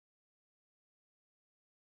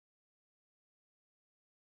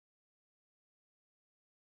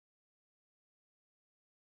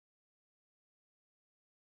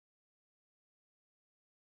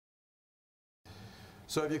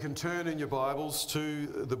So if you can turn in your Bibles to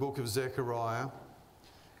the book of Zechariah,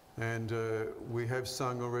 and we have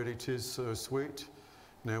sung already, "'Tis So Sweet."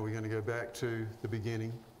 Now we're going to go back to the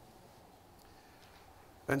beginning.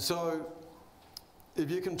 And so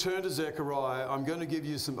if you can turn to Zechariah, I'm going to give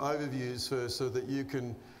you some overviews first so that you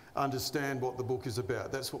can understand what the book is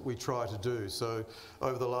about. That's what we try to do. So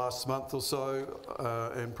over the last month or so,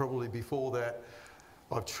 and probably before that,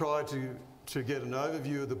 I've tried to get an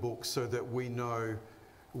overview of the book so that we know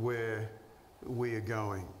where we are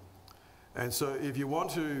going. And so if you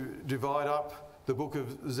want to divide up the book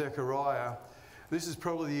of Zechariah, this is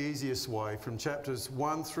probably the easiest way. From chapters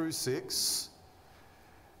 1 through 6,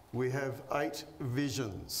 we have 8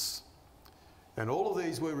 visions. And all of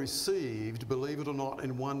these were received, believe it or not,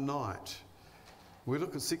 in one night. We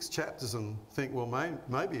look at 6 chapters and think, well,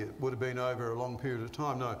 maybe it would have been over a long period of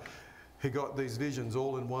time. No, he got these visions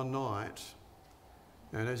all in one night.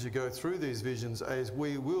 And as you go through these visions, as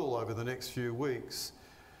we will over the next few weeks,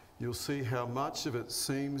 you'll see how much of it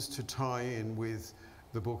seems to tie in with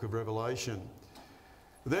the book of Revelation.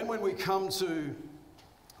 Then when we come to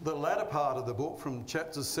the latter part of the book, from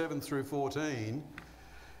chapters 7 through 14,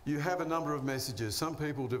 you have a number of messages. Some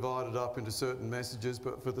people divide it up into certain messages,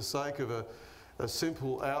 but for the sake of a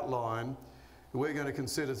simple outline, we're going to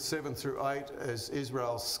consider 7 through 8 as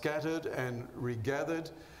Israel scattered and regathered,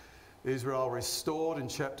 Israel restored in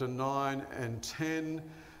chapter 9 and 10.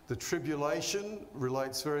 The tribulation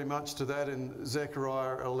relates very much to that in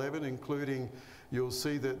Zechariah 11, including you'll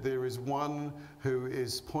see that there is one who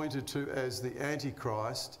is pointed to as the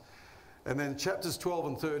Antichrist. And then chapters 12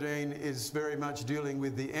 and 13 is very much dealing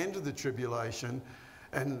with the end of the tribulation,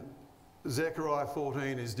 and Zechariah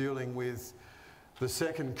 14 is dealing with the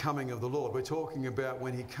second coming of the Lord. We're talking about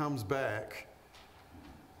when he comes back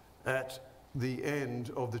at the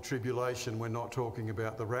end of the tribulation. We're not talking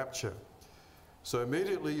about the rapture. So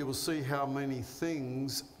immediately you will see how many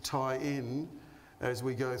things tie in as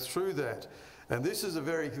we go through that. And this is a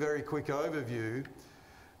very, very quick overview,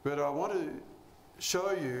 but I want to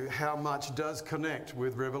show you how much does connect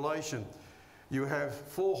with Revelation. You have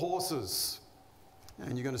 4 horses,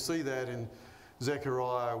 and you're going to see that in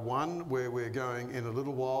Zechariah 1, where we're going in a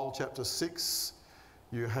little while. Chapter 6,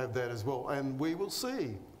 you have that as well. And we will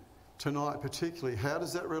see tonight particularly, how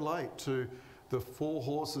does that relate to the 4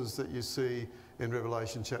 horses that you see in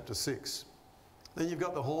Revelation chapter 6. Then you've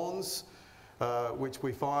got the horns, which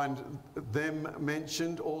we find them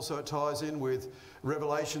mentioned. Also it ties in with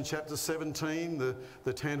Revelation chapter 17,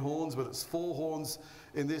 the 10 horns, but it's 4 horns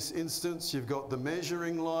in this instance. You've got the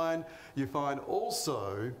measuring line. You find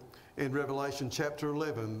also in Revelation chapter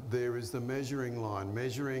 11, there is the measuring line,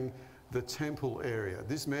 measuring the temple area.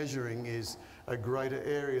 This measuring is a greater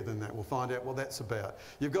area than that. We'll find out what that's about.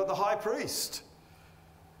 You've got the high priest.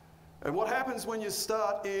 And what happens when you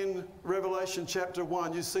start in Revelation chapter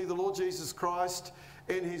 1? You see the Lord Jesus Christ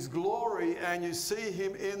in his glory, and you see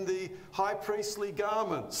him in the high priestly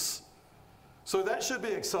garments. So that should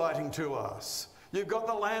be exciting to us. You've got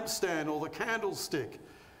the lampstand or the candlestick.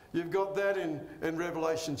 You've got that in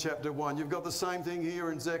Revelation chapter 1. You've got the same thing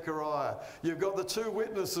here in Zechariah. You've got the 2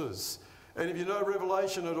 witnesses. And if you know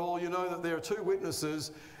Revelation at all, you know that there are 2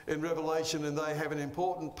 witnesses in Revelation, and they have an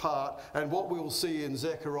important part. And what we'll see in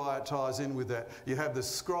Zechariah ties in with that. You have the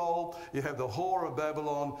scroll, you have the whore of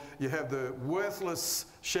Babylon, you have the worthless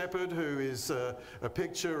shepherd, who is a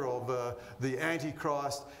picture of the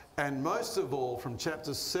Antichrist. And most of all, from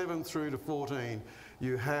chapters 7 through to 14,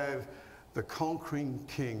 you have the conquering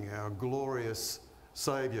king, our glorious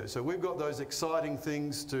Saviour. So we've got those exciting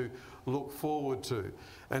things to look forward to.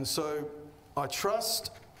 And so I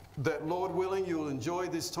trust that, Lord willing, you'll enjoy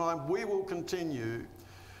this time. We will continue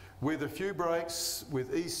with a few breaks,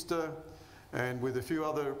 with Easter and with a few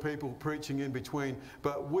other people preaching in between,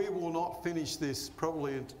 but we will not finish this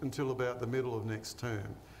probably until about the middle of next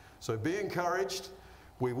term. So be encouraged.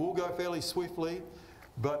 We will go fairly swiftly,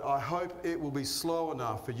 but I hope it will be slow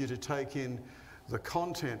enough for you to take in the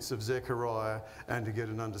contents of Zechariah and to get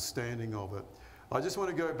an understanding of it. I just want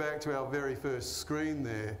to go back to our very first screen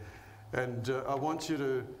there, and I want you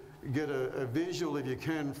to get a visual, if you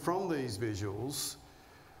can, from these visuals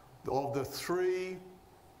of the 3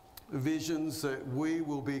 visions that we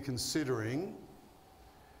will be considering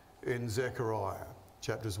in Zechariah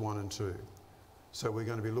chapters 1 and 2. So we're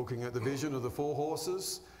going to be looking at the vision of the 4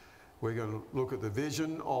 horses. We're going to look at the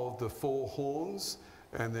vision of the 4 horns,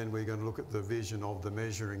 and then we're going to look at the vision of the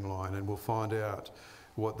measuring line, and we'll find out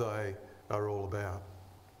what they are all about.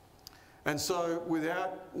 And so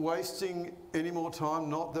without wasting any more time,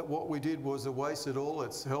 not that what we did was a waste at all,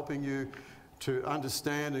 it's helping you to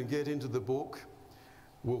understand and get into the book.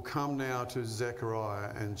 we'll come now to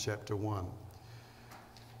Zechariah and chapter 1.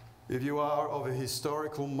 If you are of a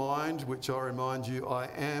historical mind, which I remind you I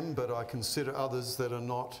am, but I consider others that are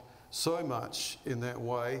not so much in that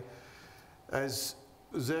way, as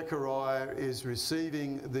Zechariah is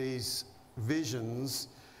receiving these visions,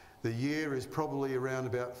 the year is probably around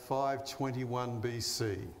about 521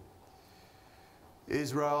 BC.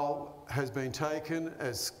 Israel has been taken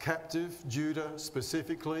as captive, Judah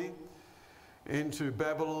specifically, into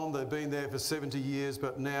Babylon. They've been there for 70 years,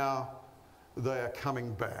 but now they are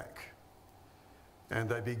coming back. And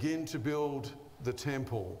they begin to build the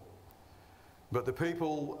temple. But the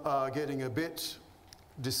people are getting a bit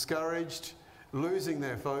discouraged, losing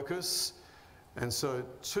their focus. And so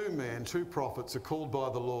two prophets are called by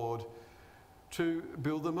the Lord to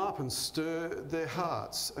build them up and stir their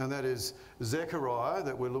hearts. And that is Zechariah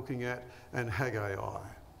that we're looking at, and Haggai.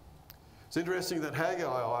 It's interesting that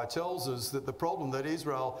Haggai tells us that the problem that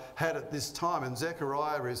Israel had at this time, and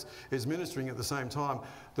Zechariah is ministering at the same time,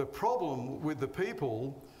 the problem with the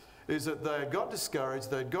people is that they had got discouraged,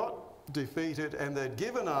 they'd got defeated, and they'd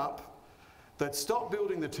given up. They'd stopped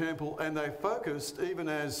building the temple, and they focused, even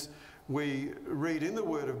as we read in the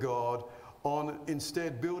Word of God, on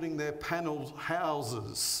instead building their panelled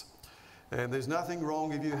houses. And there's nothing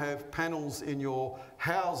wrong if you have panels in your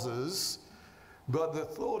houses, but the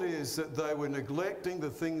thought is that they were neglecting the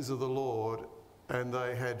things of the Lord, and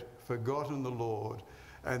they had forgotten the Lord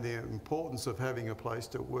and the importance of having a place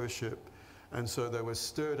to worship. And so they were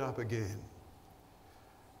stirred up again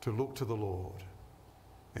to look to the Lord.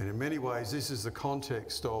 And in many ways, this is the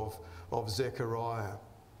context of Zechariah.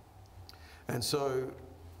 And so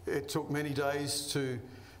it took many days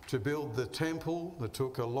to build the temple. It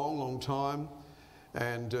took a long, long time.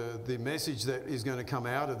 And the message that is going to come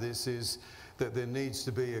out of this is that there needs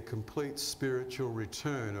to be a complete spiritual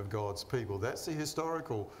return of God's people. That's the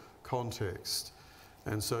historical context.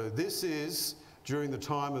 And so this is during the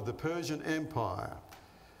time of the Persian Empire.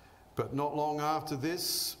 But not long after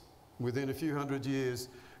this, within a few hundred years,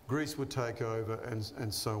 Greece would take over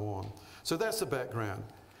and so on. So that's the background.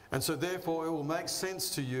 And so therefore it will make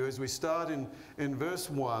sense to you as we start in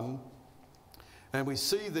verse 1, and we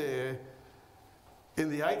see there,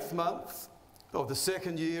 in the 8th month of the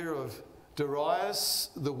 2nd year of Darius,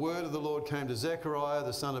 the word of the Lord came to Zechariah,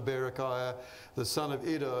 the son of Berechiah, the son of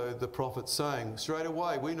Iddo, the prophet, saying. Straight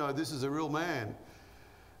away, we know this is a real man,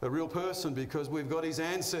 a real person, because we've got his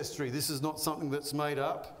ancestry. This is not something that's made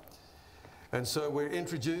up. And so we're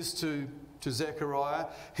introduced to Zechariah.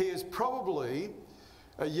 He is probably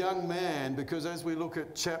a young man, because as we look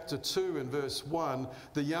at chapter 2 and verse 1,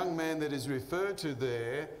 the young man that is referred to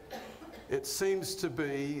there, it seems to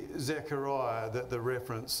be Zechariah that the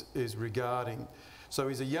reference is regarding. So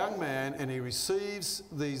he's a young man, and he receives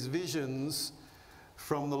these visions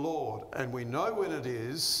from the Lord. And we know when it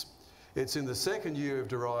is. It's in the 2nd year of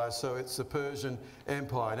Darius, so it's the Persian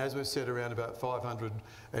Empire. And as we've said, around about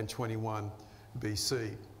 521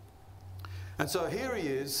 BC. And so here he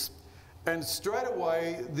is. And straight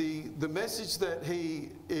away, the message that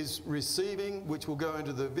he is receiving, which will go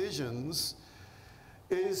into the visions,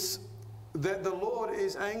 is that the Lord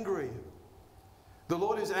is angry. The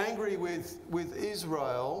Lord is angry with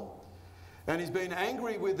Israel, and he's been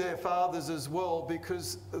angry with their fathers as well,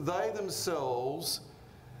 because they themselves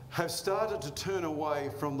have started to turn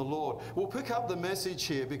away from the Lord. We'll pick up the message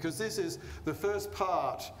here, because this is the first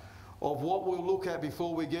part of what we'll look at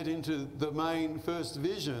before we get into the main first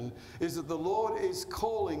vision, is that the Lord is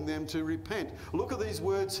calling them to repent. Look at these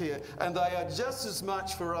words here, and they are just as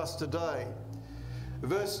much for us today.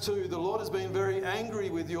 Verse 2, the Lord has been very angry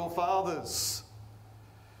with your fathers.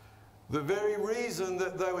 The very reason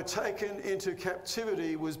that they were taken into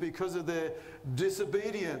captivity was because of their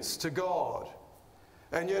disobedience to God.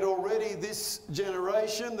 And yet already this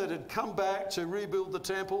generation that had come back to rebuild the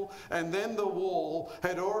temple and then the wall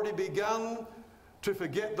had already begun to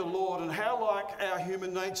forget the Lord. And how like our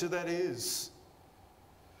human nature that is.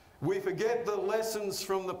 We forget the lessons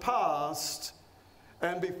from the past,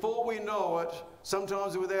 and before we know it,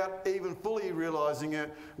 sometimes without even fully realising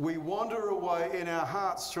it, we wander away in our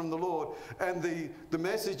hearts from the Lord. And the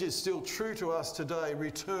message is still true to us today: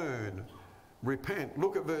 return. Repent.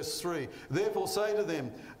 Look at verse 3. Therefore say to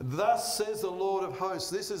them, thus says the Lord of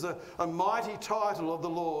hosts. This is a mighty title of the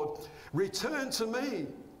Lord. Return to me.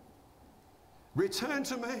 Return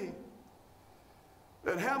to me.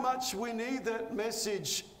 And how much we need that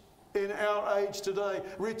message in our age today.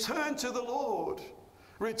 Return to the Lord.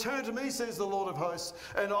 Return to me, says the Lord of hosts,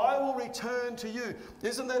 and I will return to you.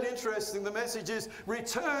 Isn't that interesting? The message is,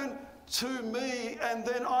 return to me, and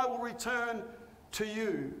then I will return to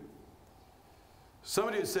you.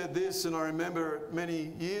 Somebody had said this, and I remember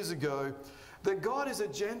many years ago, that God is a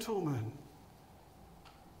gentleman.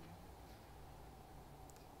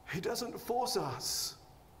 He doesn't force us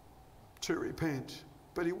to repent,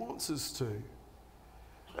 but he wants us to.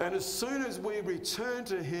 And as soon as we return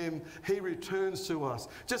to him, he returns to us.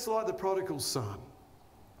 Just like the prodigal son.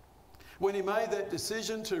 When he made that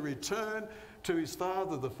decision to return to his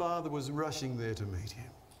father, the father was rushing there to meet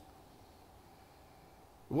him.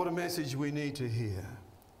 What a message we need to hear.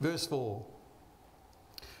 Verse 4.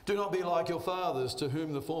 Do not be like your fathers, to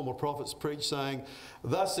whom the former prophets preached, saying,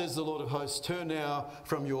 Thus says the Lord of hosts, turn now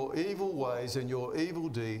from your evil ways and your evil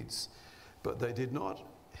deeds. But they did not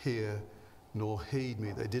hear nor heed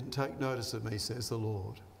me. They didn't take notice of me, says the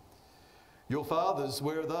Lord. Your fathers,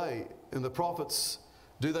 where are they? And the prophets,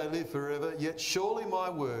 do they live forever? Yet surely my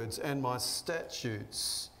words and my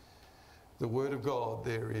statutes, the word of God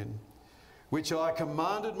therein, which I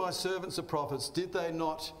commanded my servants the prophets, did they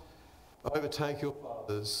not overtake your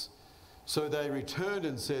fathers? So they returned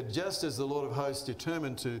and said, just as the Lord of hosts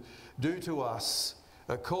determined to do to us,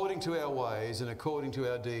 according to our ways and according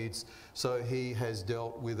to our deeds, so he has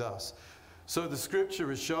dealt with us. So the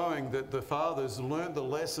scripture is showing that the fathers learned the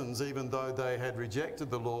lessons even though they had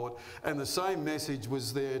rejected the Lord, and the same message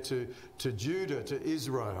was there to Judah, to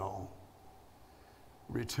Israel.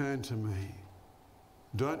 Return to me.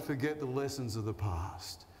 Don't forget the lessons of the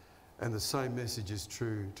past. And the same message is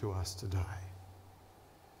true to us today.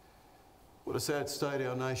 What a sad state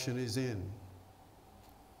our nation is in.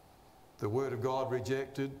 The Word of God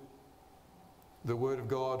rejected, the Word of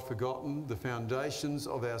God forgotten, the foundations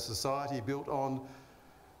of our society built on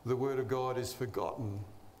the Word of God is forgotten.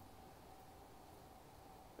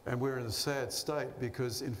 And we're in a sad state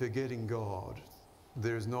because in forgetting God,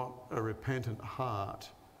 there is not a repentant heart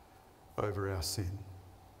over our sin.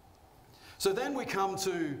 So then we come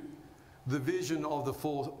to the vision of the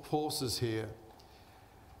four horses here.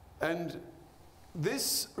 And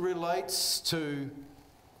this relates to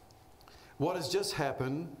what has just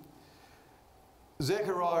happened.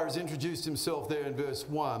 Zechariah has introduced himself there in verse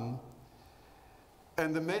 1.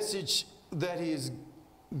 And the message that he is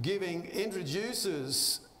giving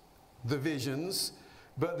introduces the visions,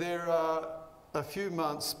 but there are a few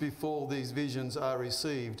months before these visions are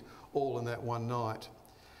received, all in that one night.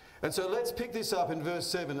 And so let's pick this up in verse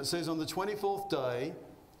 7. It says, on the 24th day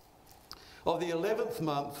of the 11th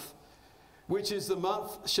month, which is the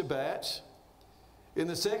month Shabbat, in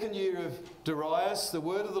the second year of Darius, the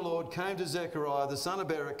word of the Lord came to Zechariah, the son of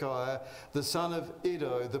Berechiah, the son of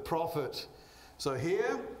Iddo, the prophet. So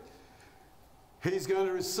here, he's going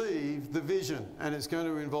to receive the vision, and it's going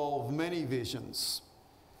to involve many visions.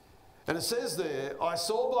 And it says there, I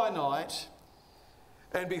saw by night,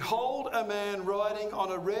 and behold, a man riding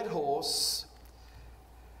on a red horse,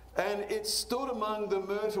 and it stood among the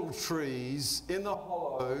myrtle trees in the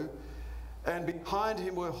hollow, and behind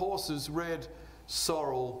him were horses red,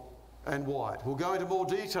 sorrel, and white. We'll go into more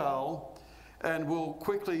detail, and we'll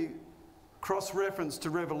quickly cross-reference to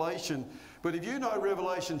Revelation. But if you know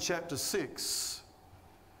Revelation chapter 6,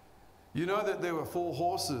 you know that there were four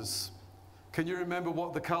horses. Can you remember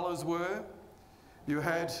what the colours were? You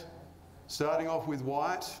had, starting off with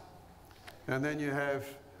white, and then you have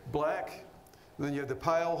black, and then you have the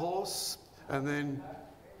pale horse, and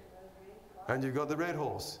you've got the red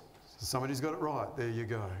horse. So somebody's got it right. There you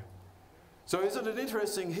go. So isn't it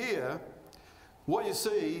interesting here? What you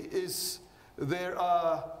see is there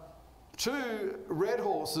are two red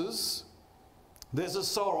horses. There's a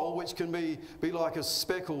sorrel, which can be like a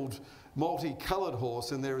speckled, multicoloured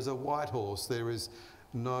horse, and there is a white horse. There is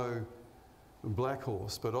no black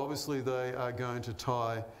horse, but obviously they are going to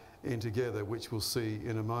tie in together, which we'll see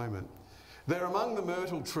in a moment. They're among the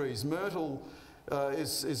myrtle trees. Myrtle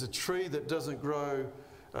is a tree that doesn't grow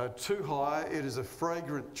too high. It is a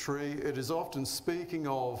fragrant tree. It is often speaking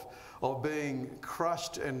of being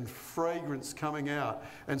crushed and fragrance coming out.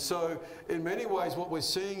 And so in many ways what we're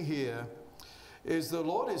seeing here is the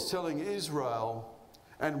Lord is telling Israel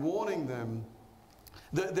and warning them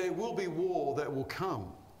that there will be war that will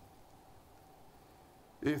come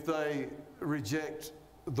if they reject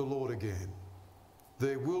the Lord again.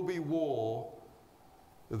 There will be war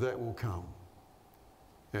that will come.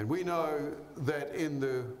 And we know that in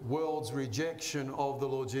the world's rejection of the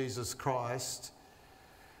Lord Jesus Christ,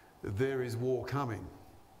 there is war coming.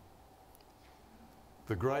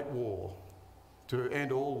 The great war to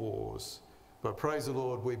end all wars. But praise the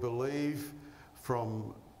Lord, we believe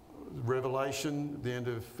from Revelation, the end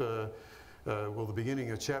of, the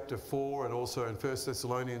beginning of chapter 4, and also in 1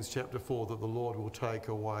 Thessalonians chapter 4, that the Lord will take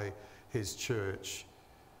away his church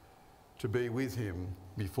to be with him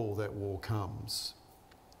before that war comes.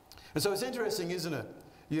 And so it's interesting, isn't it?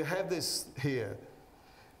 You have this here.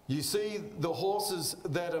 You see the horses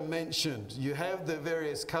that are mentioned. You have the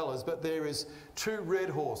various colours, but there is 2 red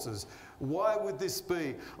horses. Why would this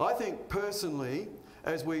be? I think personally,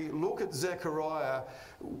 as we look at Zechariah,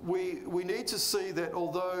 we need to see that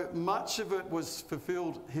although much of it was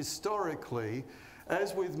fulfilled historically,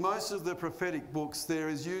 as with most of the prophetic books, there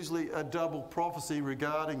is usually a double prophecy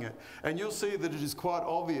regarding it. And you'll see that it is quite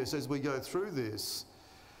obvious as we go through this,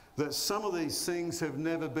 that some of these things have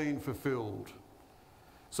never been fulfilled.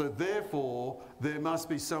 So therefore, there must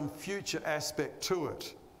be some future aspect to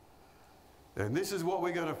it. And this is what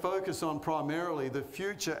we're going to focus on primarily, the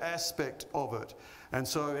future aspect of it. And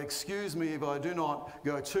so excuse me if I do not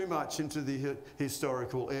go too much into the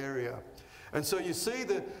historical area. And so you see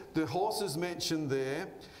the horses mentioned there.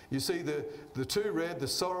 You see the 2 red, the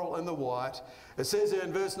sorrel and the white. It says there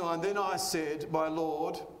in verse 9, "Then I said, my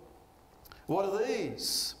Lord, what are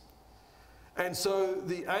these?" And so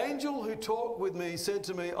the angel who talked with me said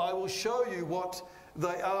to me, "I will show you what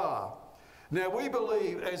they are." Now we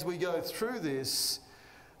believe as we go through this,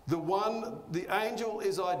 the angel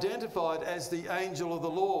is identified as the angel of the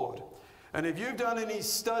Lord. And if you've done any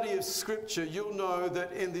study of Scripture, you'll know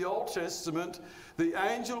that in the Old Testament, the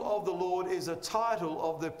angel of the Lord is a title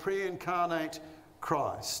of the pre-incarnate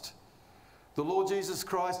Christ. The Lord Jesus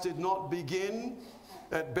Christ did not begin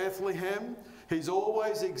at Bethlehem. He's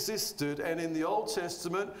always existed, and in the Old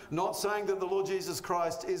Testament, not saying that the Lord Jesus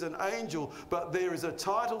Christ is an angel, but there is a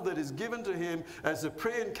title that is given to him as the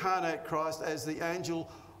pre-incarnate Christ, as the angel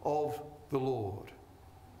of the Lord.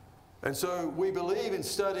 And so we believe in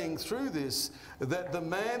studying through this that the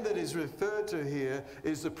man that is referred to here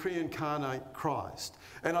is the pre-incarnate Christ.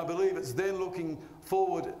 And I believe it's then looking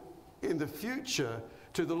forward in the future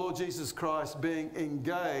to the Lord Jesus Christ being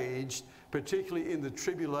engaged, particularly in the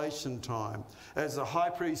tribulation time, as the high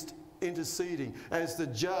priest interceding, as the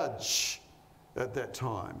judge at that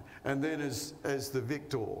time, and then as the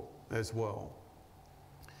victor as well.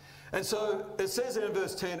 And so it says in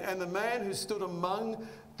verse 10, "And the man who stood among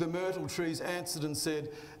the myrtle trees answered and said,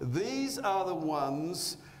 These are the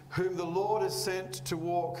ones whom the Lord has sent to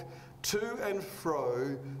walk to and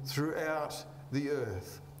fro throughout the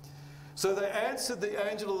earth." So they answered the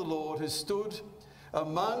angel of the Lord who stood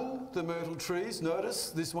among the myrtle trees.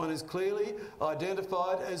 Notice this one is clearly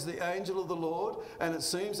identified as the angel of the Lord, and it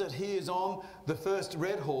seems that he is on the first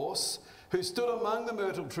red horse, who stood among the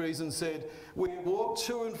myrtle trees and said, "We walk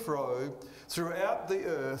to and fro throughout the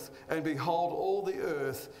earth, and behold, all the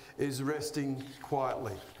earth is resting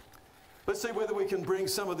quietly." Let's see whether we can bring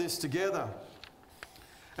some of this together.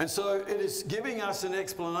 And so it is giving us an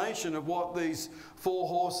explanation of what these 4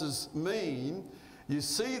 horses mean. You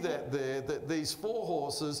see that there, that these 4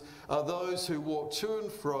 horses are those who walk to and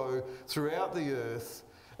fro throughout the earth,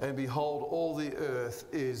 and behold, all the earth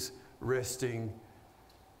is resting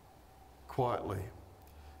quietly.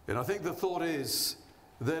 And I think the thought is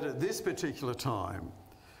that at this particular time,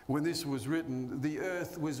 when this was written, the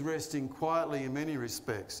earth was resting quietly in many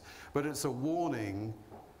respects, but it's a warning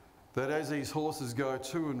that as these horses go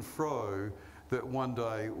to and fro, that one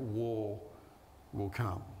day war will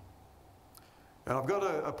come. And I've got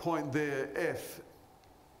a point there, F,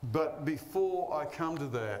 but before I come to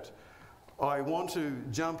that, I want to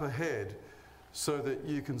jump ahead so that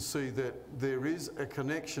you can see that there is a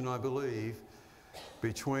connection, I believe,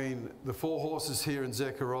 between the 4 horses here in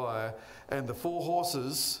Zechariah and the 4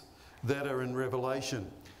 horses that are in Revelation.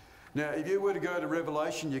 Now, if you were to go to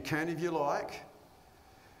Revelation, you can if you like.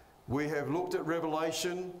 We have looked at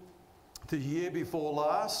Revelation the year before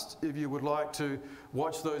last. If you would like to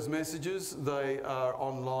watch those messages, they are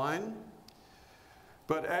online.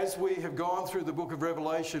 But as we have gone through the book of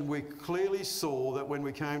Revelation, we clearly saw that when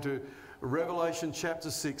we came to Revelation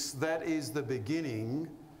chapter 6, that is the beginning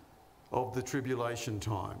of the tribulation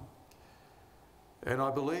time. And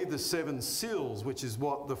I believe the 7 seals, which is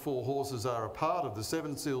what the 4 horses are a part of, the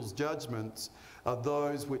 7 seals judgments are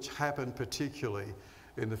those which happen particularly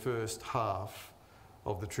in the first half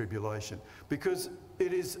of the tribulation. Because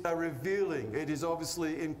it is a revealing, it is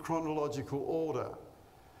obviously in chronological order,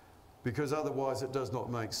 because otherwise it does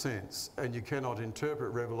not make sense, and you cannot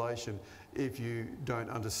interpret Revelation if you don't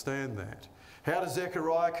understand that. How does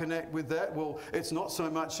Zechariah connect with that? Well, it's not so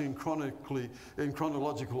much in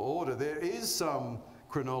chronological order. There is some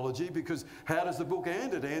chronology, because how does the book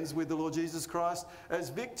end? It ends with the Lord Jesus Christ as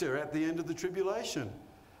victor at the end of the tribulation,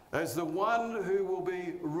 as the one who will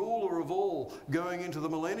be ruler of all going into the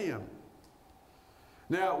millennium.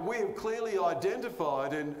 Now, we have clearly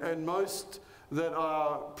identified, and most that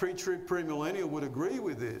are pre-trib, premillennial would agree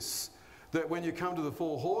with this, that when you come to the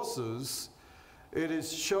 4 horses, it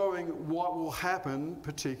is showing what will happen,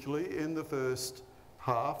 particularly in the first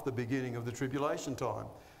half, the beginning of the tribulation time,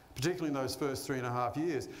 particularly in those first 3.5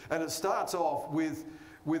 years. And it starts off with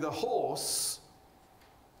a horse,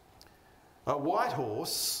 a white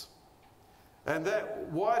horse, and that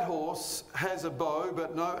white horse has a bow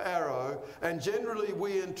but no arrow, and generally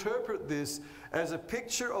we interpret this as a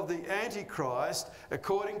picture of the Antichrist,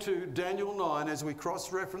 according to Daniel 9, as we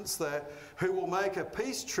cross-reference that, who will make a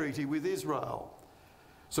peace treaty with Israel.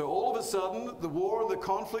 So all of a sudden, the war and the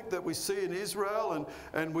conflict that we see in Israel,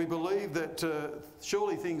 and we believe that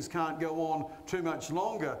surely things can't go on too much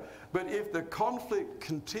longer, but if the conflict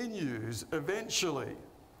continues, eventually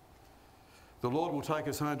the Lord will take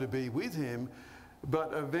us home to be with him,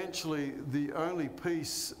 but eventually the only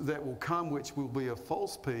peace that will come, which will be a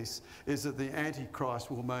false peace, is that the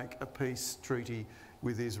Antichrist will make a peace treaty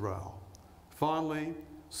with Israel. Finally,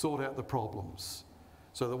 sort out the problems.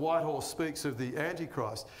 So the white horse speaks of the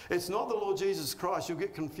Antichrist. It's not the Lord Jesus Christ. You'll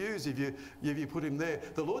get confused if you put him there.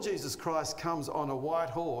 The Lord Jesus Christ comes on a white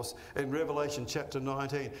horse in Revelation chapter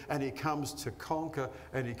 19, and he comes to conquer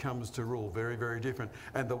and he comes to rule. Very, very different.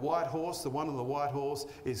 And the white horse, the one on the white horse,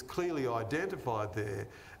 is clearly identified there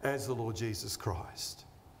as the Lord Jesus Christ.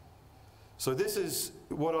 So this is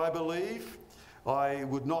what I believe. I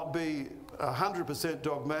would not be 100%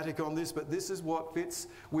 dogmatic on this, but this is what fits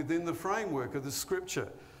within the framework of the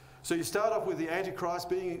scripture. So you start off with the Antichrist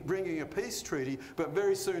bringing a peace treaty, but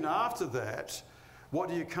very soon after that, what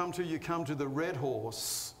do you come to? You come to the red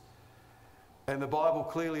horse. And the Bible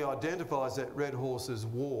clearly identifies that red horse as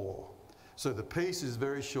war. So the peace is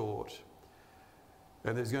very short.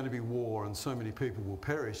 And there's going to be war, and so many people will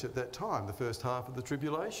perish at that time, the first half of the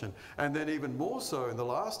tribulation. And then even more so in the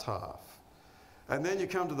last half. And then you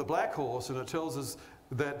come to the black horse, and it tells us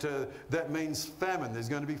that that means famine. There's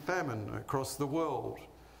going to be famine across the world.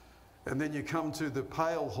 And then you come to the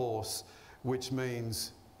pale horse, which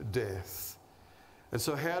means death. And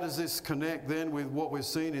so how does this connect then with what we've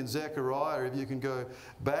seen in Zechariah? If you can go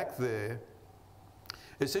back there.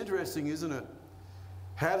 It's interesting, isn't it?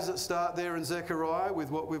 How does it start there in Zechariah with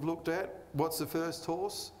what we've looked at? What's the first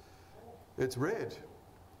horse? It's red.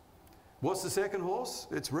 What's the second horse?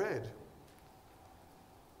 It's red.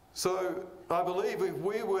 So I believe if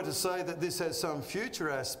we were to say that this has some future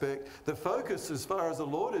aspect, the focus as far as the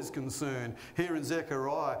Lord is concerned here in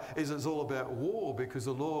Zechariah is it's all about war, because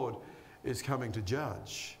the Lord is coming to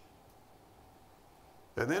judge.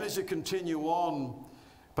 And then as you continue on,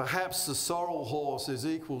 perhaps the sorrel horse is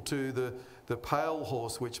equal to the pale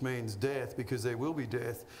horse, which means death, because there will be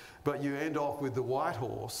death. But you end off with the white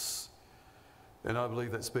horse. And I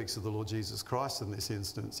believe that speaks of the Lord Jesus Christ in this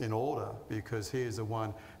instance, in order, because he is the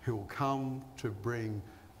one who will come to bring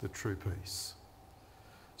the true peace.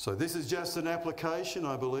 So this is just an application.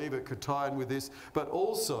 I believe it could tie in with this, but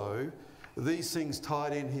also these things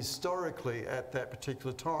tied in historically at that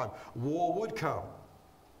particular time. War would come,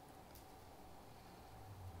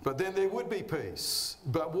 but then there would be peace,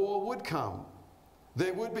 but war would come.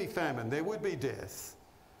 There would be famine, there would be death,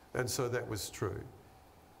 and so that was true.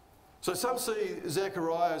 So some see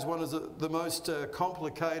Zechariah as one of the most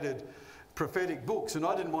complicated prophetic books, and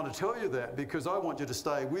I didn't want to tell you that because I want you to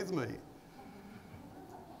stay with me.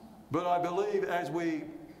 But I believe as we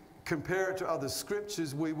compare it to other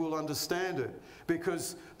scriptures, we will understand it,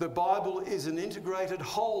 because the Bible is an integrated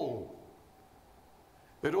whole.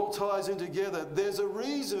 It all ties in together. There's a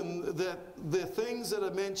reason that the things that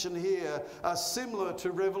are mentioned here are similar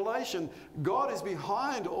to Revelation. God is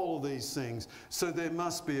behind all of these things, so there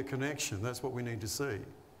must be a connection. That's what we need to see.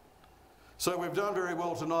 So we've done very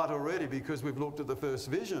well tonight already, because we've looked at the first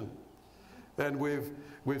vision and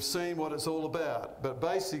we've seen what it's all about. But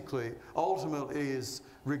basically, ultimately is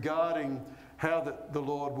regarding how the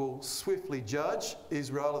Lord will swiftly judge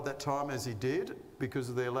Israel at that time, as he did, because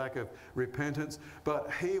of their lack of repentance,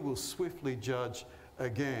 but he will swiftly judge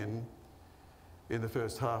again in the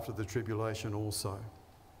first half of the tribulation also.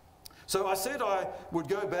 So I said I would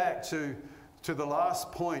go back to the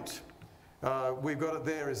last point. We've got it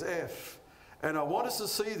there as F. And I want us to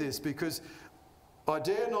see this, because I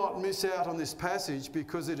dare not miss out on this passage,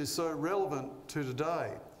 because it is so relevant to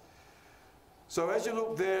today. So as you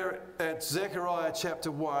look there at Zechariah chapter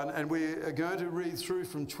 1, and we are going to read through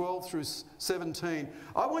from 12 through 17,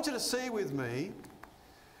 I want you to see with me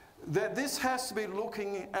that this has to be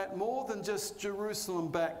looking at more than just Jerusalem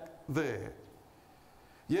back there.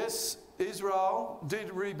 Yes, Israel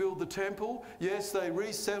did rebuild the temple. Yes, they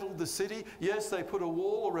resettled the city. Yes, they put a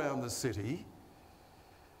wall around the city.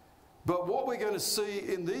 But what we're going to see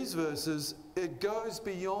in these verses, it goes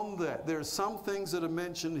beyond that. There are some things that are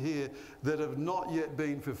mentioned here that have not yet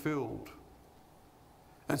been fulfilled.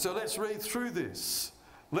 And so let's read through this.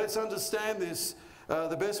 Let's understand this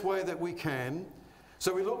the best way that we can.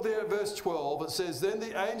 So we look there at verse 12. It says, "Then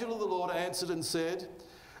the angel of the Lord answered and said,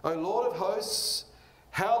 O Lord of hosts,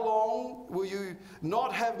 how long will you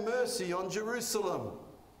not have mercy on Jerusalem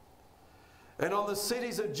and on the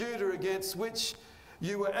cities of Judah against which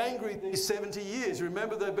you were angry these 70 years?"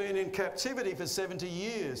 Remember, they've been in captivity for 70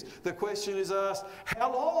 years. The question is asked,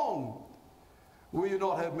 how long will you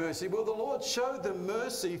not have mercy? Well, the Lord showed them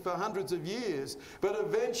mercy for hundreds of years, but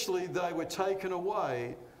eventually they were taken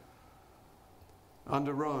away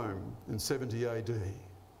under Rome in 70 AD.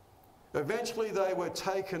 Eventually they were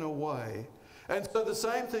taken away. And so the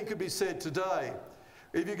same thing could be said today.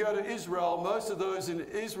 If you go to Israel, most of those in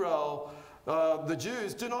Israel, the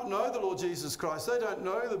Jews, do not know the Lord Jesus Christ. They don't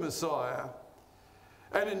know the Messiah.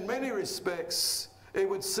 And in many respects, it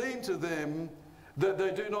would seem to them that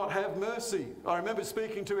they do not have mercy. I remember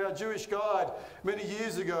speaking to our Jewish guide many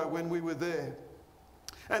years ago when we were there.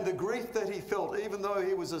 And the grief that he felt, even though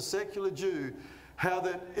he was a secular Jew, how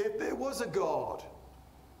that if there was a God,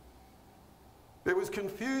 it was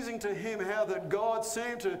confusing to him how that God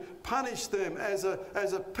seemed to punish them as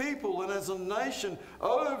a people and as a nation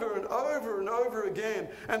over and over and over again.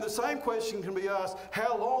 And the same question can be asked,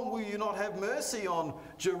 how long will you not have mercy on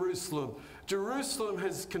Jerusalem? Jerusalem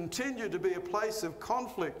has continued to be a place of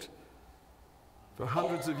conflict for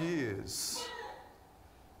hundreds of years.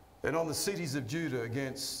 And on the cities of Judah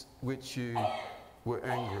against which you were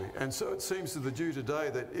angry. And so it seems to the Jew today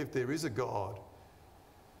that if there is a God,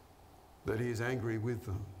 that he is angry with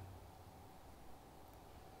them.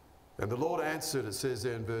 And the Lord answered, it says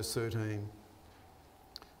there in verse 13,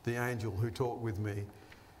 the angel who talked with me,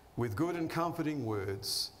 with good and comforting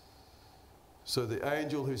words. So the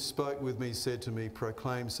angel who spoke with me said to me,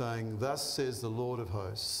 proclaim, saying, thus says the Lord of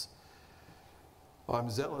hosts,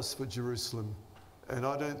 I'm zealous for Jerusalem, and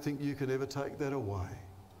I don't think you can ever take that away.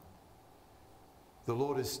 The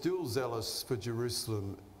Lord is still zealous for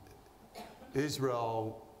Jerusalem.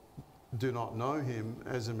 Israel do not know him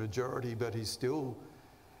as a majority, but he still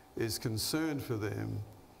is concerned for them.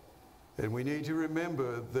 And we need to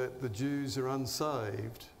remember that the Jews are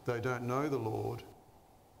unsaved. They don't know the Lord.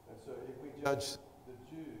 And so if we judge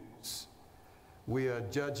the Jews, we are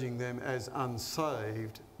judging them as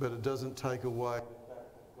unsaved, but it doesn't take away the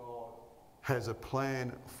fact that God has a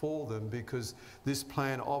plan for them, because this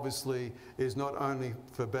plan obviously is not only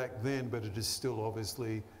for back then, but it is still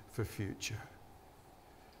obviously for future.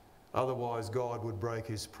 Otherwise, God would break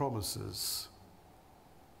his promises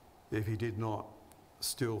if he did not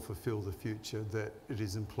still fulfill the future that it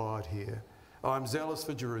is implied here. I'm zealous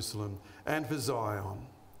for Jerusalem and for Zion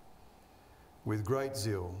with great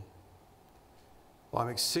zeal. I'm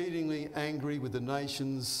exceedingly angry with the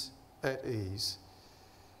nations at ease.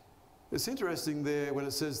 It's interesting there when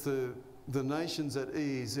it says the nations at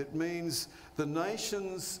ease, it means the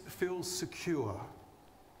nations feel secure.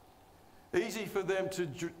 Easy for them to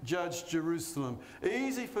judge Jerusalem.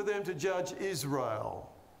 Easy for them to judge Israel.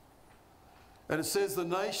 And it says the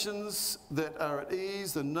nations that are at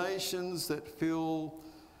ease, the nations that feel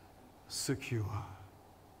secure.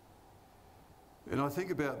 And I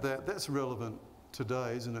think about that, that's relevant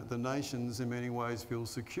today, isn't it? The nations in many ways feel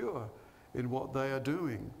secure in what they are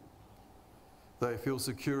doing. They feel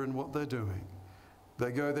secure in what they're doing.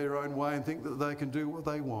 They go their own way and think that they can do what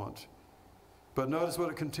they want. But notice what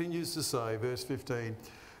it continues to say, verse 15.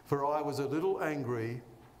 For I was a little angry.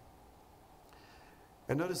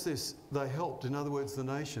 And notice this, they helped. In other words, the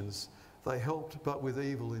nations, they helped but with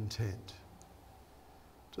evil intent.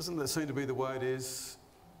 Doesn't that seem to be the way it is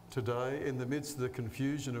today in the midst of the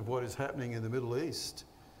confusion of what is happening in the Middle East?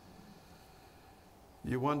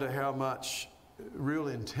 You wonder how much real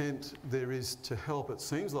intent there is to help. It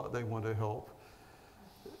seems like they want to help,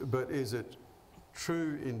 but is it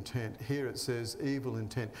true intent? Here it says evil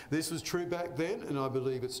intent. This was true back then, and I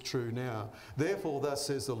believe it's true now. Therefore, thus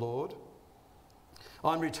says the Lord,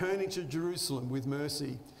 I'm returning to Jerusalem with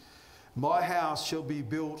mercy. My house shall be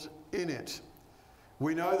built in it.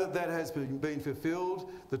 We know that that has been fulfilled.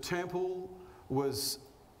 The temple was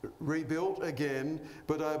rebuilt again,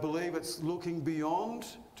 but I believe it's looking beyond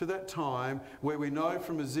to that time where we know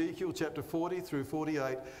from Ezekiel chapter 40 through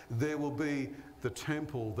 48, there will be the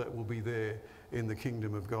temple that will be there in the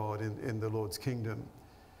kingdom of God, in the Lord's kingdom.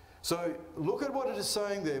 So look at what it is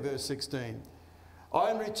saying there, verse 16.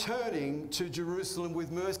 I'm returning to Jerusalem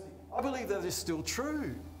with mercy. I believe that is still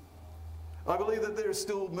true. I believe that there is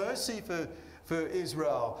still mercy for for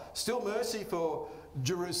Israel, still mercy for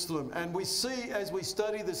Jerusalem. And we see as we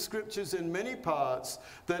study the scriptures in many parts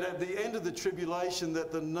that at the end of the tribulation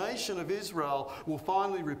that the nation of Israel will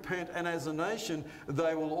finally repent, and as a nation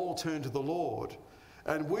they will all turn to the Lord.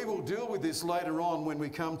 And we will deal with this later on when we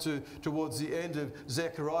come towards the end of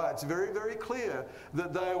Zechariah. It's very, very clear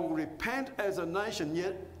that they will repent as a nation,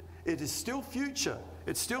 yet it is still future.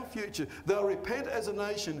 It's still future. They'll repent as a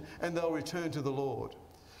nation and they'll return to the Lord.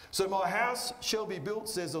 So my house shall be built,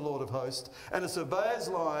 says the Lord of hosts, and a surveyor's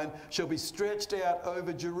line shall be stretched out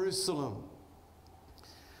over Jerusalem.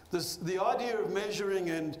 The idea of measuring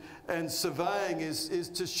and surveying is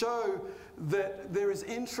to show that there is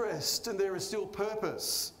interest and there is still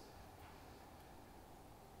purpose.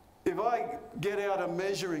 If I get out a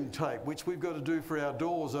measuring tape, which we've got to do for our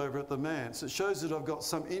doors over at the manse, it shows that I've got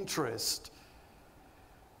some interest.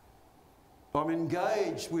 I'm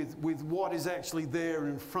engaged with what is actually there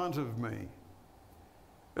in front of me.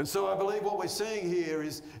 And so I believe what we're seeing here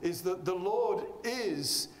is that the Lord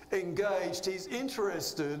is engaged, He's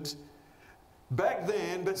interested back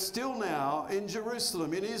then, but still now in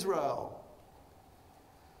Jerusalem, in Israel.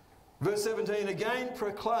 Verse 17 again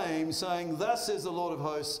proclaims, saying, "Thus says the Lord of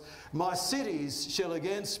hosts, my cities shall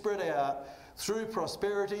again spread out through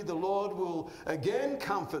prosperity. The Lord will again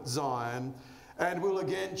comfort Zion and will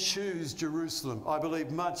again choose Jerusalem." I believe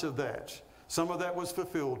much of that, some of that was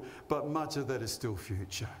fulfilled, but much of that is still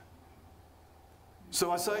future. So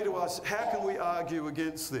I say to us, how can we argue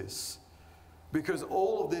against this? Because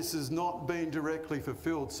all of this has not been directly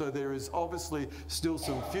fulfilled, so there is obviously still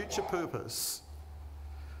some future purpose.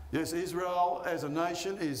 Yes, Israel as a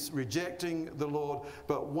nation is rejecting the Lord,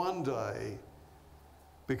 but one day,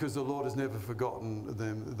 because the Lord has never forgotten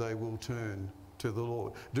them, they will turn to the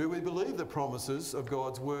Lord. Do we believe the promises of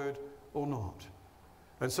God's word or not?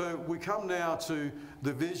 And so we come now to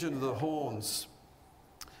the vision of the horns.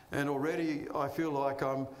 And already I feel like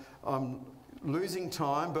I'm losing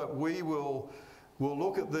time, but we'll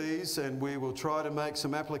look at these and we will try to make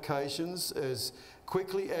some applications as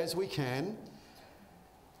quickly as we can.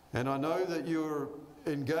 And I know that you're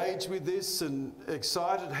engaged with this and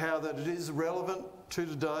excited how that it is relevant to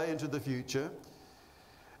today and to the future.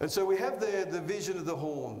 And so we have there the vision of the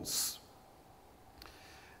horns.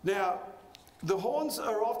 Now, the horns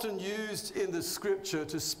are often used in the scripture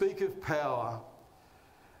to speak of power,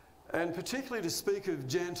 and particularly to speak of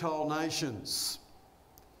Gentile nations.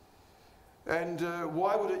 And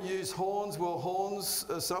why would it use horns? Well, horns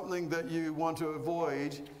are something that you want to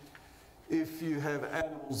avoid if you have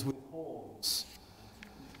animals with horns,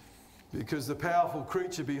 because the powerful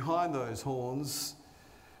creature behind those horns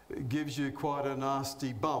gives you quite a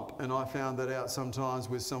nasty bump, and I found that out sometimes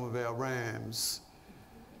with some of our rams.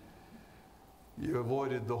 You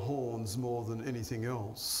avoided the horns more than anything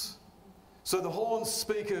else. So the horns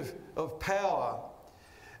speak of power.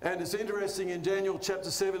 And it's interesting in Daniel chapter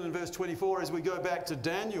 7 and verse 24, as we go back to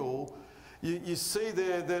Daniel, you see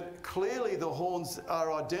there that clearly the horns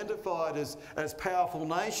are identified as powerful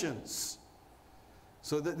nations.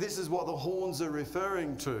 So that this is what the horns are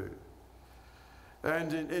referring to.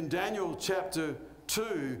 And in Daniel chapter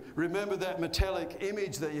 2, remember that metallic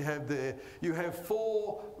image that you have there. You have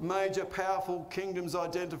 4 major powerful kingdoms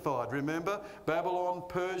identified. Remember? Babylon,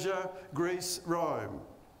 Persia, Greece, Rome.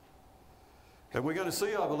 And we're going to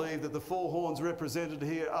see, I believe, that the 4 horns represented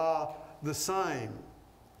here are the same.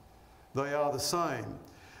 They are the same.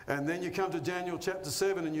 And then you come to Daniel chapter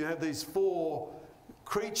 7 and you have these 4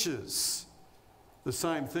 creatures. The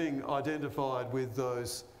same thing identified with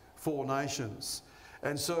those 4 nations.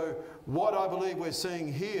 And so what I believe we're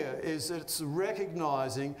seeing here is it's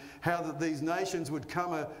recognising how that these nations would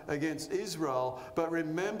come against Israel, but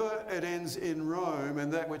remember it ends in Rome,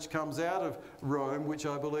 and that which comes out of Rome, which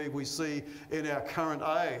I believe we see in our current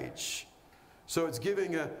age. So it's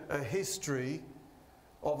giving a history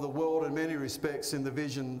of the world in many respects in the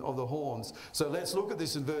vision of the horns. So let's look at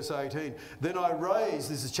this in verse 18. Then I raised,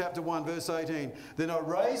 this is chapter 1, verse 18. Then I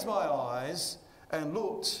raised my eyes and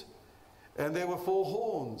looked, and there were 4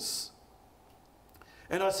 horns.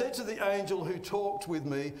 And I said to the angel who talked with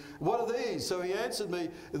me, "What are these?" So he answered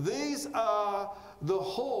me, "These are the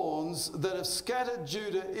horns that have scattered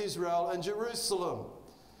Judah, Israel, and Jerusalem."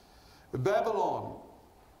 Babylon,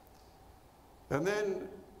 and then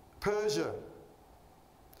Persia,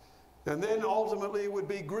 and then ultimately it would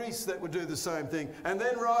be Greece that would do the same thing, and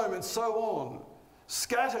then Rome, and so on.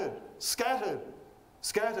 Scattered, scattered,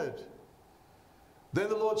 scattered. Then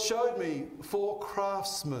the Lord showed me 4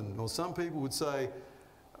 craftsmen, or some people would say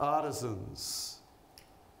artisans.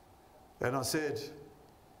 And I said,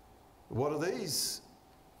 "What are these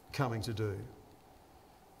coming to do?"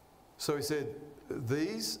 So he said,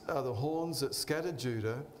 these are the horns that scattered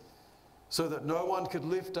Judah, so that no one could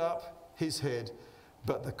lift up his head,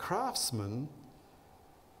 but the craftsmen,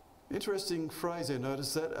 interesting phrase there,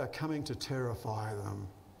 notice that, are coming to terrify them,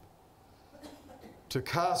 to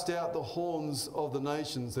cast out the horns of the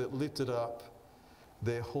nations that lifted up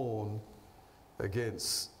their horn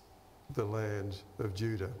against the land of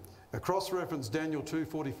Judah. Now, cross-reference Daniel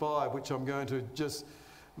 2:45, which I'm going to just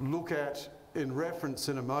look at in reference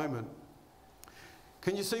in a moment.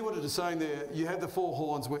 Can you see what it is saying there? You have the four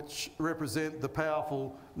horns, which represent the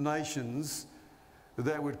powerful nations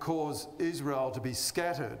that would cause Israel to be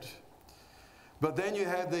scattered. But then you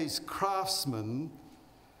have these craftsmen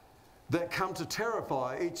that come to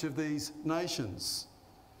terrify each of these nations.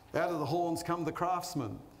 Out of the horns come the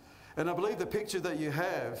craftsmen. And I believe the picture that you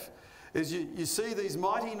have is you see these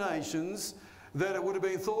mighty nations that it would have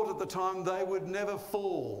been thought at the time they would never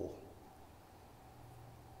fall.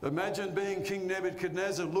 Imagine being King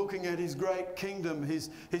Nebuchadnezzar looking at his great kingdom, his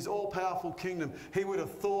all-powerful kingdom. He would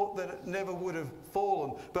have thought that it never would have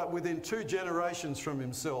fallen, but within 2 generations from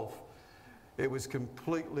himself, it was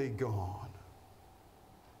completely gone.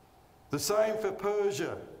 The same for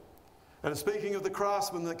Persia. And speaking of the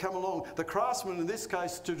craftsmen that come along, the craftsmen in this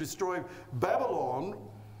case to destroy Babylon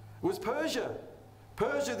was Persia.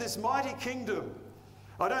 Persia, this mighty kingdom.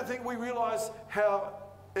 I don't think we realise how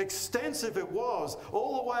extensive it was,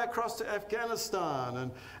 all the way across to Afghanistan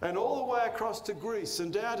and all the way across to Greece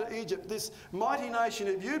and down to Egypt. This mighty nation,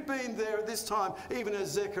 if you'd been there at this time, even as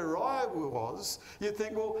Zechariah was, you'd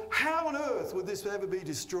think, well, how on earth would this ever be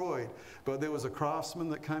destroyed? But there was a craftsman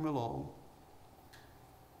that came along,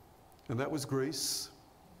 and that was Greece,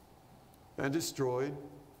 and destroyed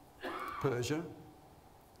Persia.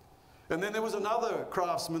 And then there was another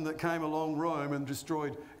craftsman that came along, Rome, and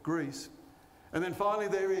destroyed Greece. And then finally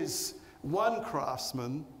there is one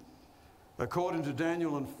craftsman, according to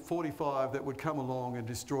Daniel 45, that would come along and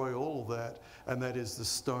destroy all of that, and that is the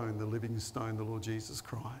stone, the living stone, the Lord Jesus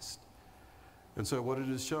Christ. And so what it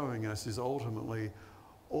is showing us is ultimately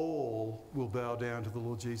all will bow down to the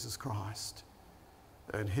Lord Jesus Christ,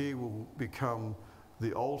 and he will become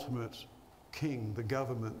the ultimate king, the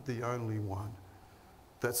government, the only one.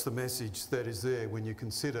 That's the message that is there when you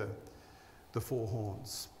consider the four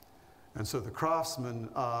horns. And so the craftsmen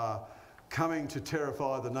are coming to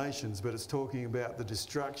terrify the nations, but it's talking about the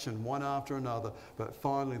destruction one after another. But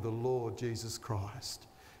finally, the Lord Jesus Christ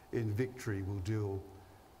in victory will deal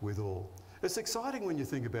with all. It's exciting when you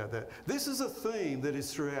think about that. This is a theme that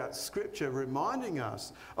is throughout Scripture, reminding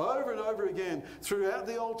us over and over again throughout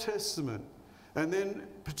the Old Testament, and then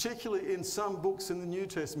particularly in some books in the New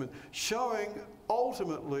Testament, showing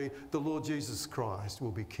ultimately the Lord Jesus Christ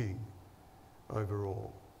will be king over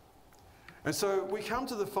all. And so we come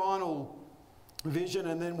to the final vision,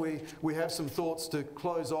 and then we have some thoughts to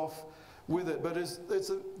close off with it. But it's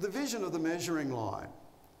the vision of the measuring line.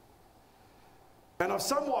 And I've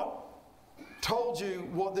somewhat told you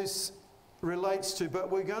what this relates to, but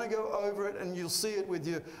we're going to go over it, and you'll see it with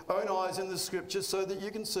your own eyes in the Scripture so that you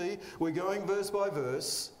can see. We're going verse by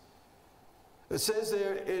verse. It says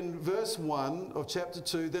there in verse 1 of chapter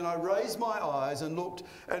 2, "Then I raised my eyes and looked,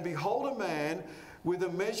 and behold a man with a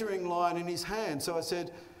measuring line in his hand. So I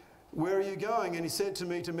said, 'Where are you going?' And he said to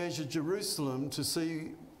me, 'To measure Jerusalem, to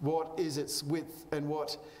see what is its width and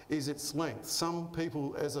what is its length.'" Some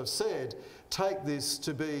people, as I've said, take this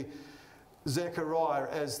to be Zechariah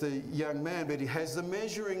as the young man, but he has the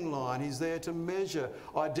measuring line. He's there to measure,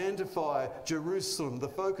 identify Jerusalem. The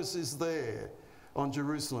focus is there on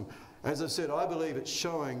Jerusalem. As I've said, I believe it's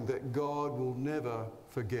showing that God will never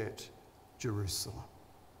forget Jerusalem.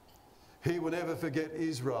 He will never forget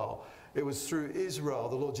Israel. It was through Israel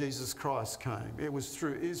the Lord Jesus Christ came. It was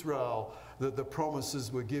through Israel that the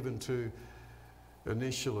promises were given to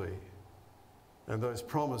initially. And those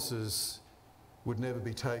promises would never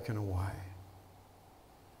be taken away.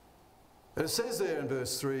 And it says there in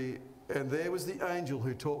verse 3, "And there was the angel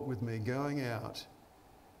who talked with me going out.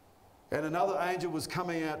 And another angel was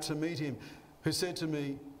coming out to meet him, who said to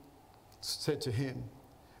him,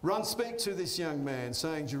 'Run, speak to this young man,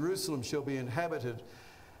 saying, Jerusalem shall be inhabited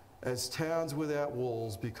as towns without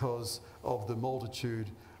walls because of the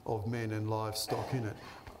multitude of men and livestock in it.'"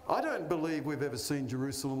 I don't believe we've ever seen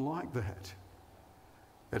Jerusalem like that.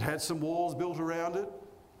 It had some walls built around it,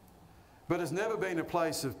 but it's never been a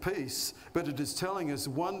place of peace. But it is telling us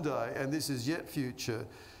one day, and this is yet future,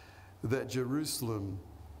 that Jerusalem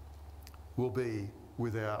will be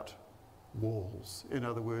without walls. In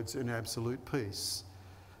other words, in absolute peace.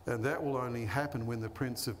 And that will only happen when the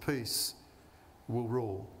Prince of Peace will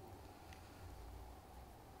rule.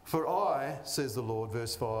 For I, says the Lord,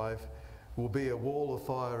 verse 5, will be a wall of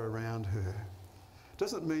fire around her.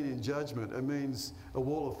 Doesn't mean in judgment, it means a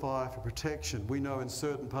wall of fire for protection. We know in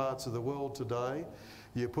certain parts of the world today,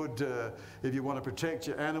 you put, if you want to protect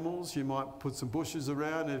your animals, you might put some bushes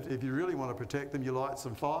around. If you really want to protect them, you light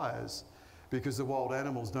some fires, because the wild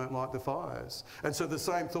animals don't like the fires. And so the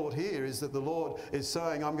same thought here is that the Lord is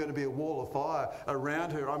saying, I'm going to be a wall of fire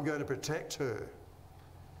around her. I'm going to protect her.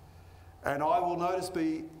 And I will, notice,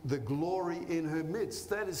 be the glory in her midst.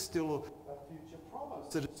 That is still a future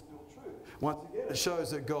promise. That is still true. Once again, it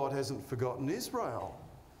shows that God hasn't forgotten Israel.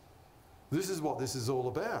 This is what this is all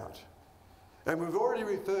about. And we've already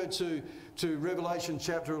referred to Revelation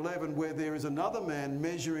chapter 11, where there is another man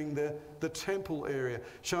measuring the temple area,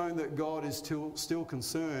 showing that God is still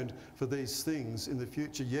concerned for these things in the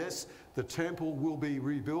future. Yes, the temple will be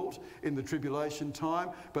rebuilt in the tribulation time,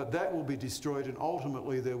 but that will be destroyed, and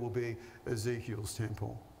ultimately there will be Ezekiel's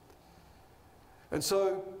temple. And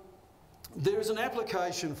so there is an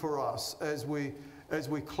application for us as we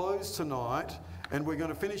close tonight, and we're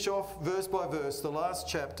going to finish off verse by verse, the last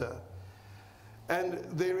chapter. And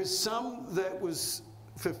there is some that was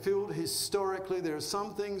fulfilled historically. There are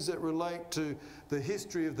some things that relate to the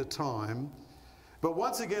history of the time. But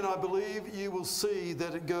once again, I believe you will see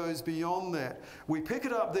that it goes beyond that. We pick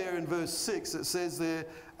it up there in verse 6. It says there,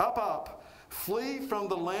 up, up, flee from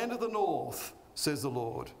the land of the north, says the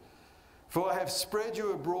Lord. For I have spread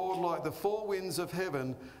you abroad like the four winds of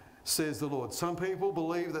heaven, says the Lord. Some people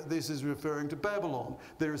believe that this is referring to Babylon.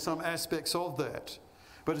 There are some aspects of that.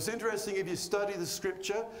 But it's interesting, if you study the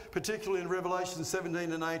scripture, particularly in Revelation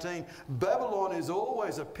 17 and 18, Babylon is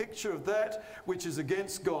always a picture of that which is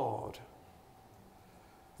against God.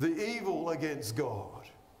 The evil against God.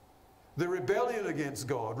 The rebellion against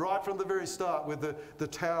God, right from the very start with the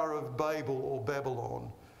Tower of Babel or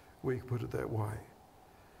Babylon, we could put it that way.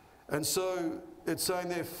 And so it's saying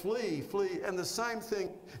there, flee, flee. And the same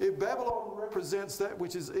thing, if Babylon represents that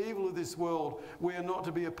which is evil of this world, we are not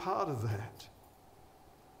to be a part of that.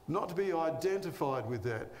 Not to be identified with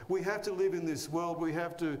that. We have to live in this world. We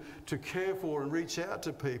have to care for and reach out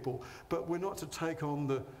to people. But we're not to take on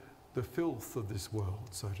the filth of this world,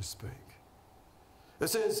 so to speak. It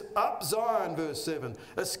says, up Zion, verse 7,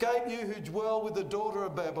 escape you who dwell with the daughter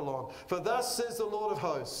of Babylon. For thus says the Lord of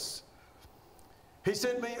hosts, He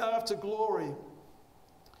sent me after glory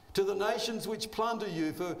to the nations which plunder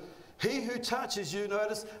you. For he who touches you,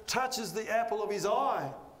 notice, touches the apple of his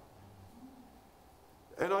eye.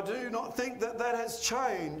 And I do not think that that has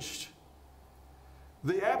changed.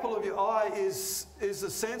 The apple of your eye is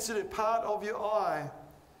the sensitive part of your eye.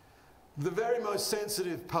 The very most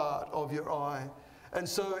sensitive part of your eye. And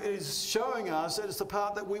so it is showing us that it's the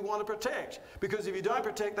part that we want to protect. Because if you don't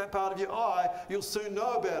protect that part of your eye, you'll soon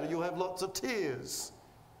know about it. You'll have lots of tears.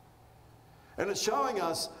 And it's showing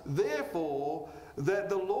us, therefore, that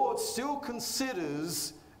the Lord still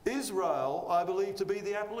considers Israel, I believe, to be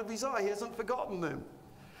the apple of his eye. He hasn't forgotten them.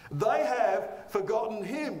 They have forgotten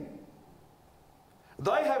him.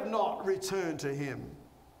 They have not returned to him.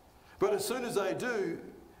 But as soon as they do,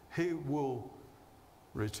 he will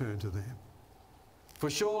return to them. For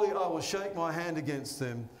surely I will shake my hand against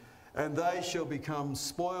them, and they shall become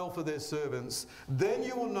spoil for their servants. Then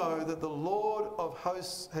you will know that the Lord of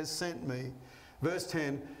hosts has sent me. Verse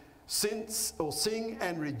 10, sing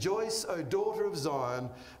and rejoice, O daughter of Zion,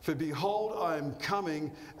 for behold, I am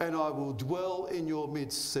coming, and I will dwell in your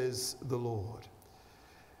midst, says the Lord.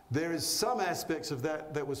 There is some aspects of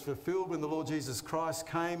that was fulfilled when the Lord Jesus Christ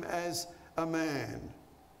came as a man.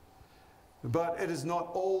 But it has not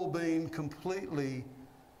all been completely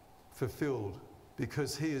fulfilled,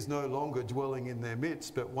 because he is no longer dwelling in their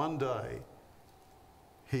midst, but one day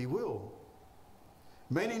he will.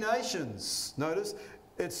 Many nations, notice,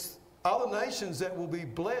 it's other nations that will be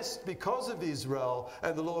blessed because of Israel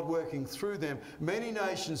and the Lord working through them. Many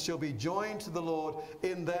nations shall be joined to the Lord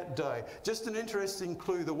in that day. Just an interesting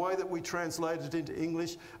clue, the way that we translate it into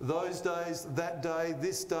English, those days, that day,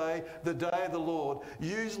 this day, the day of the Lord,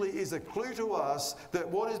 usually is a clue to us that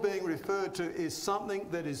what is being referred to is something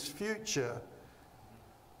that is future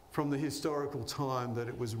from the historical time that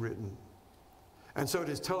it was written. And so it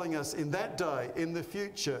is telling us in that day, in the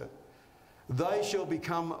future, they shall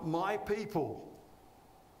become my people.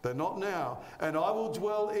 They're not now. And I will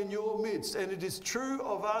dwell in your midst. And it is true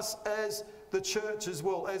of us as the church as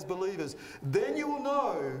well, as believers. Then you will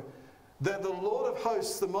know that the Lord of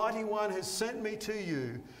hosts, the mighty one, has sent me to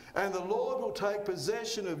you. And the Lord will take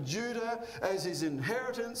possession of Judah as his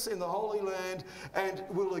inheritance in the Holy Land, and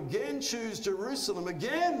will again choose Jerusalem.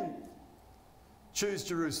 Again choose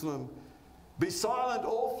Jerusalem. Be silent,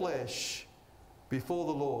 all flesh. before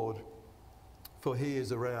the Lord, for he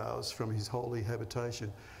is aroused from his holy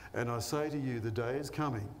habitation. And I say to you, the day is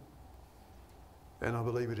coming, and I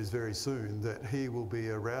believe it is very soon, that he will be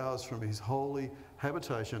aroused from his holy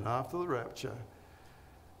habitation after the rapture,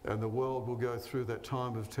 and the world will go through that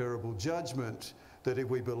time of terrible judgment, that if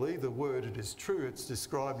we believe the word, it is true, it's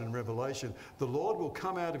described in Revelation. The Lord will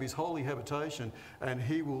come out of his holy habitation and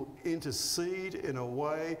he will intercede in a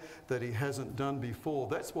way that he hasn't done before.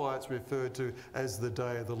 That's why it's referred to as the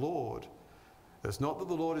day of the Lord. It's not that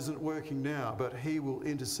the Lord isn't working now, but he will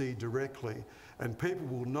intercede directly, and people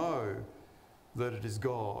will know that it is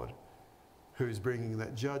God who is bringing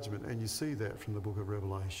that judgment. And you see that from the book of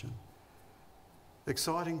Revelation.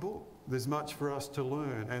 Exciting book. There's much for us to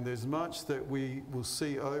learn, and there's much that we will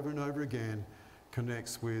see over and over again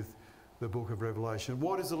connects with the book of Revelation.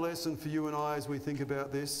 What is the lesson for you and I as we think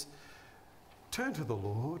about this? Turn to the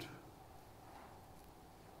Lord.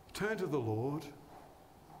 Turn to the Lord.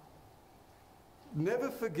 Never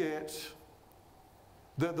forget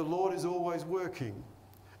that the Lord is always working.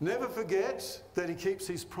 Never forget that he keeps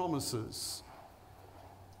his promises.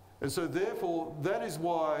 And so therefore, that is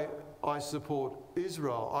why I support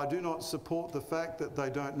Israel. I do not support the fact that they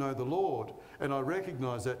don't know the Lord, and I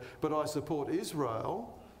recognise that, but I support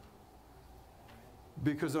Israel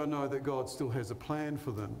because I know that God still has a plan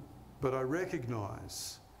for them. But I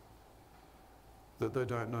recognise that they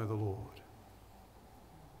don't know the Lord.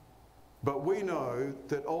 But we know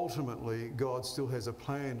that ultimately God still has a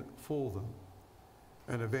plan for them,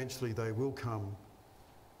 and eventually they will come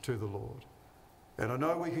to the Lord. And I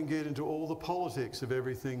know we can get into all the politics of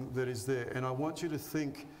everything that is there, and I want you to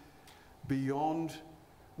think beyond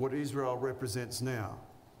what Israel represents now.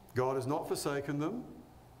 God has not forsaken them,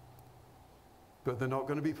 but they're not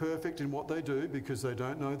going to be perfect in what they do because they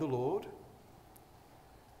don't know the Lord.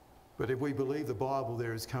 But if we believe the Bible,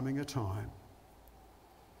 there is coming a time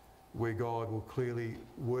where God will clearly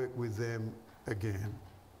work with them again.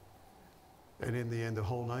 And in the end, the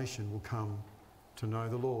whole nation will come to know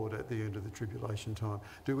the Lord at the end of the tribulation time.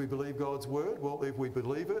 Do we believe God's word? Well, if we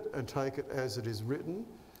believe it and take it as it is written,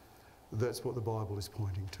 that's what the Bible is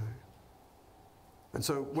pointing to. And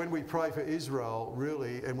so when we pray for Israel,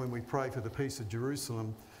 really, and when we pray for the peace of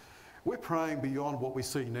Jerusalem, we're praying beyond what we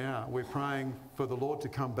see now. We're praying for the Lord to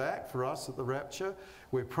come back for us at the rapture.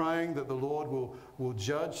 We're praying that the Lord will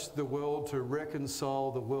judge the world to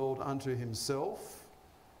reconcile the world unto himself.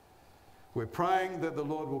 We're praying that the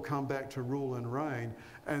Lord will come back to rule and reign,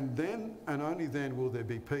 and then, and only then, will there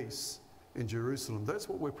be peace in Jerusalem. That's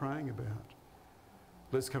what we're praying about.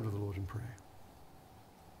 Let's come to the Lord in prayer.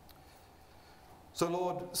 So,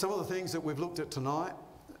 Lord, some of the things that we've looked at tonight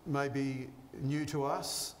may be new to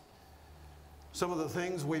us. Some of the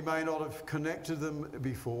things we may not have connected them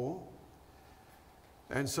before.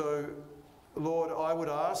 And so, Lord, I would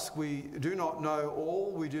ask, we do not know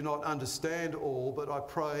all, we do not understand all, but I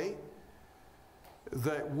pray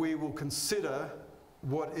that we will consider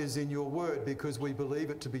what is in your word because we believe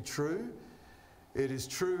it to be true. It is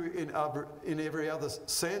true in every other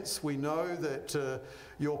sense. We know that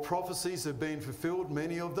your prophecies have been fulfilled,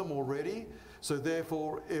 many of them already. So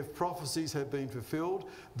therefore, if prophecies have been fulfilled,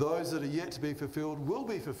 those that are yet to be fulfilled will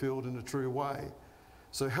be fulfilled in a true way.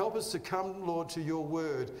 So help us to come, Lord, to your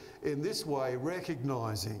word in this way,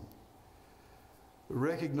 recognizing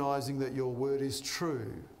that your word is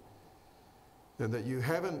true, and that you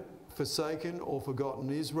haven't forsaken or forgotten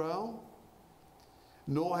Israel,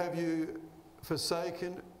 nor have you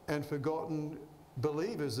forsaken and forgotten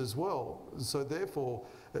believers as well. And so therefore,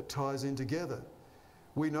 it ties in together.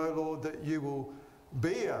 We know, Lord, that you will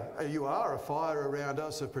be you are a fire around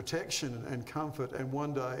us of protection and comfort, and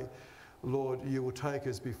one day, Lord, you will take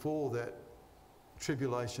us before that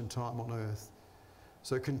tribulation time on earth.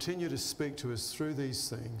 So continue to speak to us through these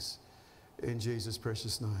things in Jesus'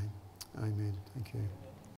 precious name. Amen. Thank you.